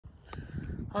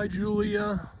Hi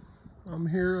Julia, I'm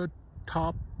here at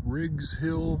top Riggs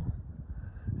Hill.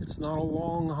 It's not a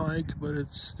long hike, but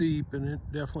it's steep and it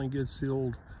definitely gets the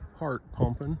old heart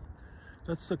pumping.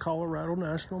 That's the Colorado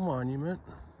National Monument.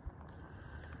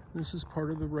 This is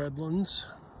part of the Redlands.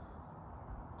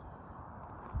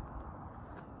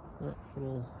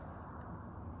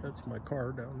 That's my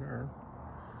car down there.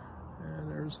 And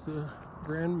there's the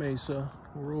Grand Mesa,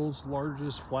 world's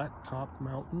largest flat top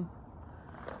mountain.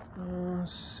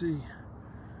 Let's see,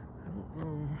 I don't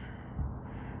know,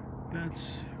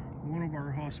 that's one of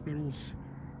our hospitals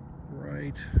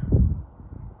right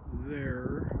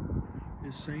there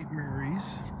is St. Mary's,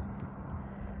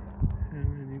 and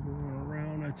then you go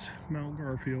around, that's Mount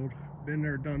Garfield. Been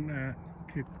there, done that,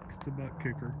 it's a butt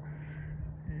kicker.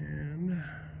 And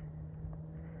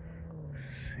let's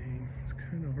see, it's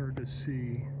kind of hard to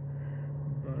see,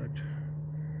 but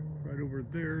right over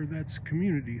there, that's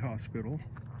Community Hospital.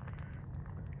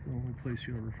 It's the only place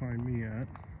you'll ever find me at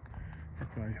if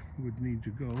I would need to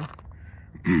go.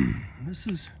 This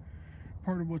is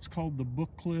part of what's called the Book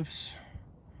Cliffs,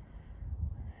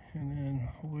 and then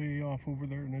way off over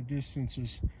there in the distance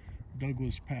is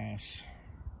Douglas Pass,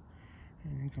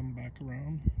 and then come back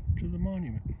around to the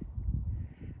monument.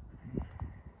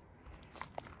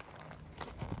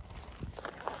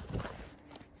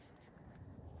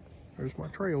 There's my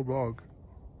trail dog.